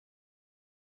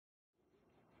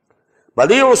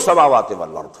Badi'u samawati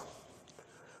wal ard.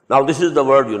 Now this is the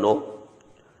word,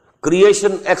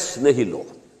 creation ex nihilo.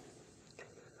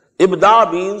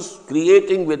 Ibda means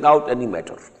creating without any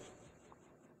matter.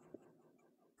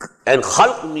 And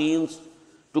khalq means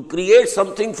to create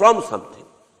something from something.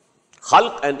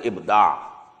 Khalq and ibda,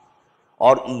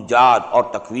 or ijad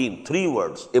or takween, three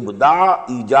words. Ibda,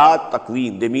 ijad,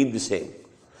 takween, they mean the same.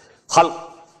 Khalq,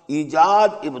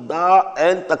 ijad, ibda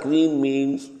and takween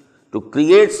means to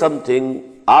create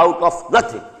something out of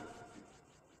nothing.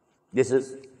 This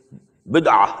is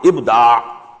bid'ah, ibda.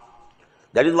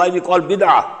 That is why we call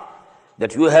bid'ah,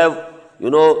 that you have,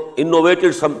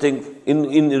 innovated something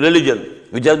in religion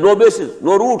which has no basis,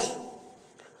 no roots.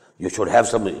 You should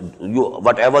have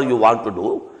whatever you want to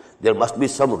do, there must be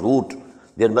some root,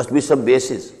 there must be some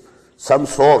basis, some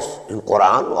source in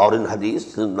Quran or in Hadith,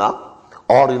 Sunnah,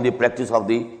 or in the practice of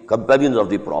the companions of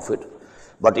the Prophet.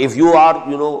 But if you are,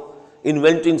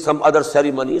 inventing some other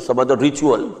ceremony, some other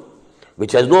ritual,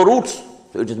 which has no roots,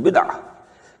 so it is bid'ah.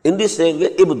 In the same way,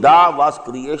 ibda was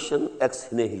creation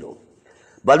ex nihilo.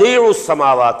 Badi'u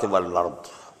samawati wal ard.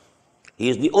 He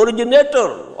is the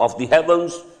originator of the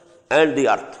heavens and the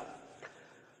earth.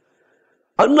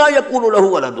 Anna yakunu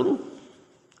lahu waladun.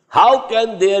 How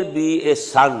can there be a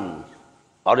son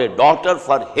or a daughter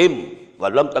for him?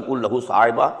 Walam takun lahu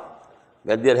sahiba,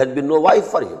 when there has been no wife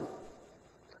for him.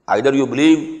 Either you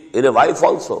believe in a wife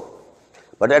also,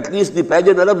 but at least the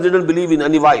pagan Arabs didn't believe in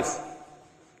any wife.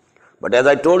 But as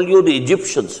I told you, the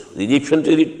Egyptian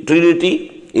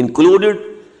Trinity included,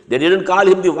 they didn't call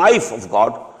him the wife of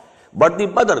God, but the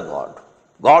mother God,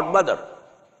 God-mother.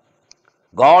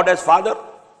 God as father,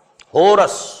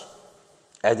 Horus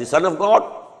as the son of God,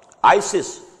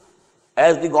 Isis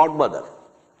as the godmother.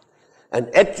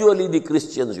 And actually the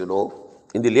Christians,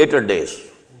 in the later days,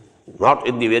 not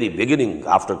in the very beginning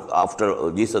after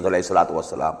Jesus alayhi salatu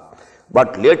wasalam,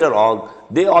 but later on,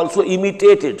 they also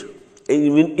imitated,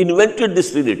 invented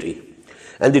this Trinity.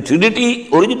 And the Trinity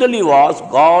originally was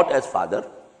God as Father,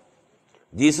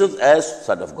 Jesus as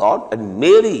Son of God, and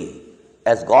Mary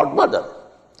as Godmother.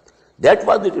 That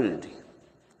was the Trinity.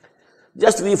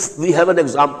 Just we have an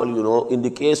example, in the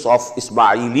case of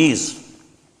Ismailis.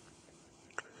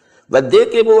 When they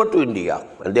came over to India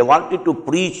and they wanted to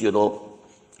preach,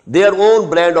 their own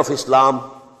brand of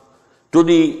Islam to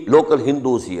the local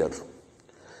Hindus here,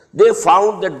 they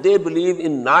found that they believe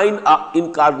in 9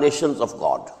 incarnations of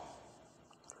God.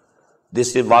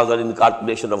 This was an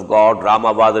incarnation of God,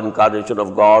 Rama was an incarnation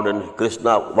of God, and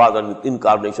Krishna was an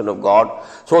incarnation of God.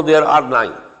 So there are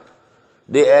 9.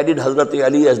 They added Hazrat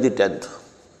Ali as the 10th.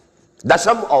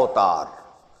 Dasham Avatar.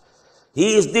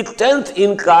 He is the 10th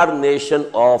incarnation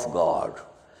of God.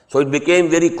 So it became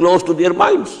very close to their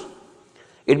minds.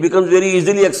 It becomes very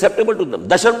easily acceptable to them.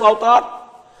 Dasham Avatar.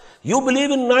 You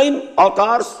believe in 9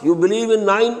 avatars, you believe in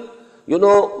 9,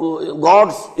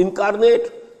 gods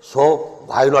incarnate. So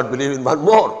why not believe in one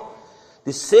more?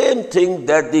 The same thing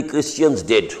that the Christians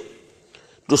did.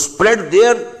 To spread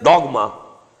their dogma,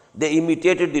 they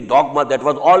imitated the dogma that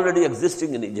was already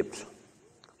existing in Egypt.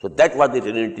 So that was the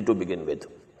Trinity to begin with.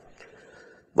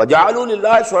 وَجَعَلُوا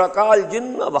لِلَّهِ شُرَكَاءَ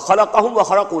الْجِنَّ وَخَلَقَهُمْ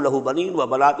وَخَلَقُوا لَهُ بَنِينَ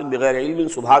وَبَنَاتٍ بِغَيْرِ عِلْمٍ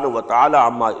سُبْحَانَهُ وَتَعَالَى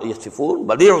عَمَّا يَصِفُونَ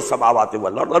بَدِيعُ السَّمَاوَاتِ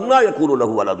وَالْأَرْضِ أَنَّىٰ يَكُونُ لَهُ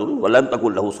وَلَدٌ وَلَمْ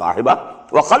تَكُن لَهُ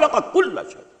صَاحِبَةٌ وَخَلَقَ كُلَّ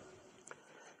شَيْءٍ.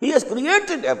 He has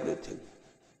created everything.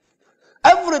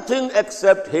 Everything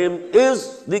except him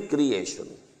is the creation.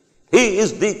 He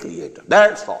is the creator.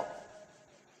 That's all.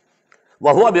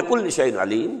 وَهُوَ بِكُلِّ شَيْءٍ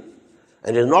عَلِيمٌ.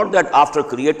 And it is not that after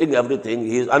creating everything,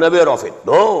 he is unaware of it.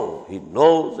 No, he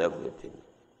knows everything.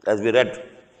 As we read,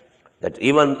 that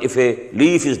even if a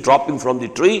leaf is dropping from the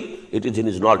tree, it is in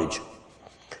his knowledge.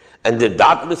 And the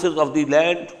darknesses of the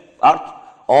land, earth,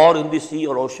 or in the sea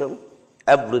or ocean,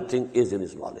 everything is in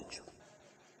his knowledge.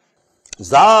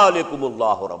 ذَلِكُمُ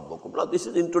اللَّهُ رَبُّكُمْ. Now this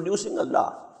is introducing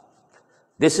Allah.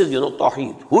 This is,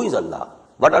 Tawheed. Who is Allah?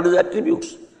 What are his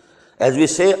attributes? As we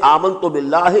say, آمَنْتُ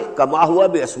بِاللَّهِ كَمَا هُوَ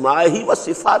بِأَسْمَائِهِ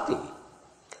وَصِفَاتِهِ.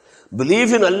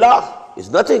 Believe in Allah is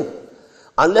nothing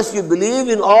unless you believe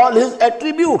in all his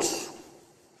attributes.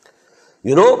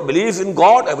 Belief in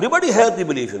God, everybody has the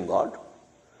belief in God.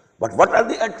 But what are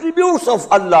the attributes of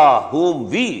Allah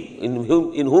in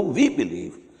whom we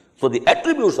believe? So the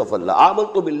attributes of Allah,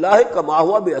 آمَنْتُ بِاللَّهِ كَمَا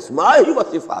هُوَ بِأَسْمَائِهِ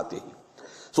وَصِفَاتِهِ.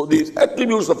 So these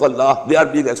attributes of Allah, they are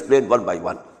being explained one by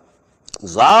one.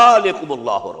 ذَلِكُمُ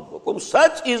اللَّهُ رَبُّكُمْ.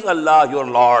 Such is Allah your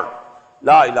Lord.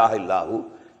 La ilaha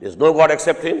illahu. There is no God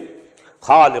except him.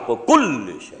 خَالِقُ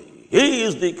كُلِّ شَيْءٍ. He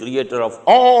is the creator of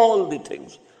all the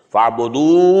things.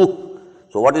 فَعْبُدُوهُ.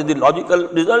 So what is the logical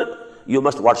result? You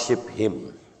must worship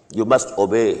him. You must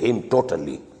obey him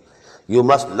totally. You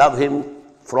must love him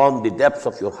from the depths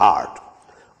of your heart.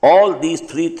 All these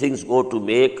three things go to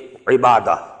make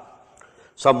ibadah.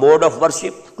 Some mode of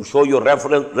worship to show your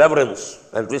reverence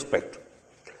and respect.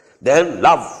 Then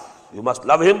love. You must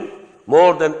love him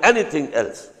more than anything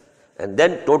else. And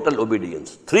then total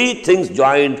obedience. Three things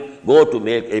joined go to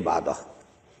make ibadah.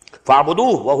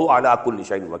 فَعْبُدُوهُ وَهُوَ عَلَىٰ كُلِّ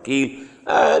شَيْءٍ وَكِيلٌ.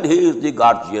 And he is the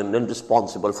guardian and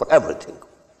responsible for everything.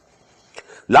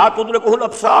 لَا تُدْرِكُهُ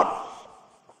الْأَبْصَارُ.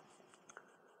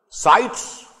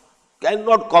 Sights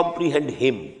cannot comprehend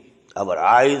him. Our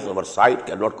eyes, our sight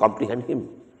cannot comprehend him.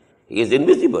 He is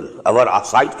invisible. Our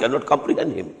sight cannot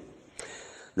comprehend him.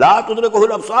 لَا تُدْرِكُهُ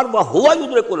الْأَبْصَارُ وَهُوَ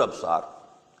يُدْرِكُ الْأَبْصَارُ.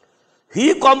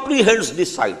 He comprehends the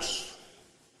sights.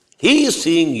 He is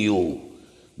seeing you,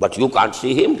 but you can't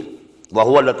see him.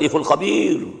 وَهُوَ اللَّطِيفُ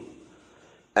الْخَبِيرُ.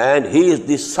 And he is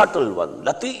the subtle one,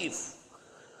 Latif.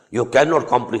 You cannot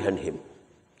comprehend him.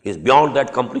 He is beyond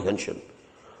that comprehension.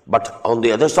 But on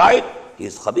the other side, he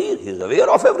is Khabir. He is aware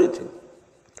of everything.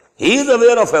 He is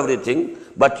aware of everything,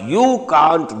 but you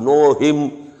can't know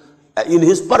him in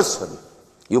his person.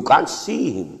 You can't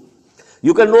see him.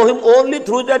 You can know him only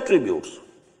through his attributes.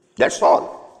 That's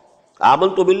all.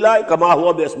 Amantu billahi kama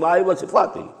huwa bi asma'i wa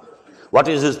sifati. What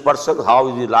is his person? How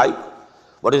is he like?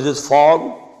 What is his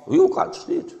form? You can't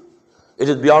see it. It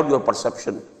is beyond your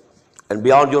perception and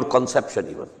beyond your conception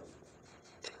even.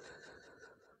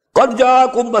 قَدْ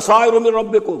جَاءَكُمْ بَصَائِرُ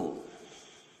مِنْ رَبِّكُمْ.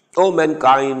 O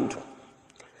mankind,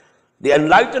 the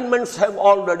enlightenments have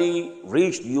already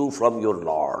reached you from your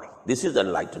Lord. This is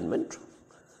enlightenment.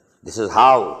 This is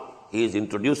how he is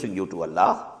introducing you to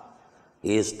Allah.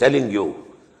 He is telling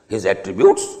you his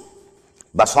attributes.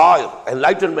 Basair,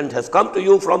 enlightenment has come to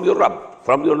you from your Rabb,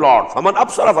 from your Lord. فَمَنْ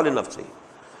أَبْصَرَ فَلِنَفْسِهِ.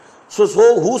 So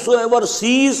whosoever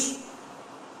sees,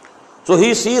 so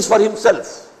he sees for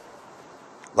himself.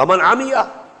 وَمَنْ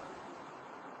عَمِيَ.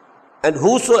 And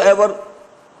whosoever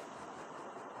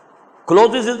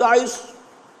closes his eyes,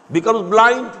 becomes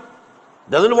blind,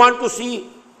 doesn't want to see,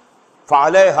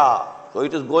 فَعَلَيْهَا. So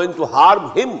it is going to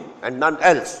harm him and none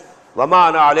else.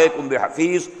 وَمَا أَنَا عَلَيْكُمْ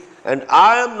بِحَفِيظٍ. And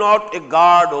I am not a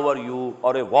guard over you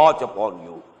or a watch upon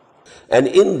you. And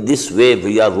in this way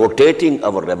we are rotating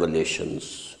our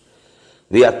revelations.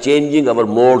 We are changing our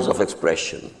modes of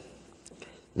expression.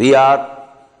 We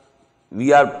are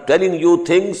telling you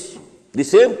things, the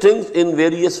same things in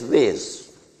various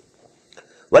ways.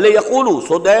 وَلَيَقُولُوا.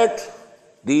 So that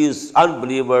these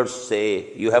unbelievers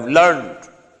say, you have learned.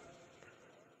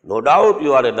 No doubt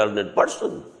you are a learned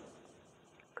person.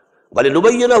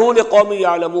 وَلِنُبَيِّنَهُ لِقَوْمٍ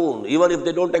يَعْلَمُونَ. Even if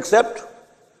they don't accept,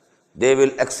 they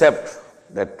will accept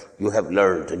that you have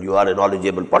learned and you are a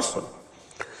knowledgeable person.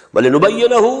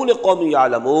 وَلِنُبَيِّنَهُ لِقَوْمٍ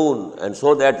يَعْلَمُونَ. And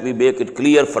so that we make it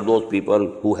clear for those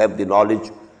people who have the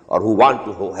knowledge or who want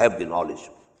to have the knowledge.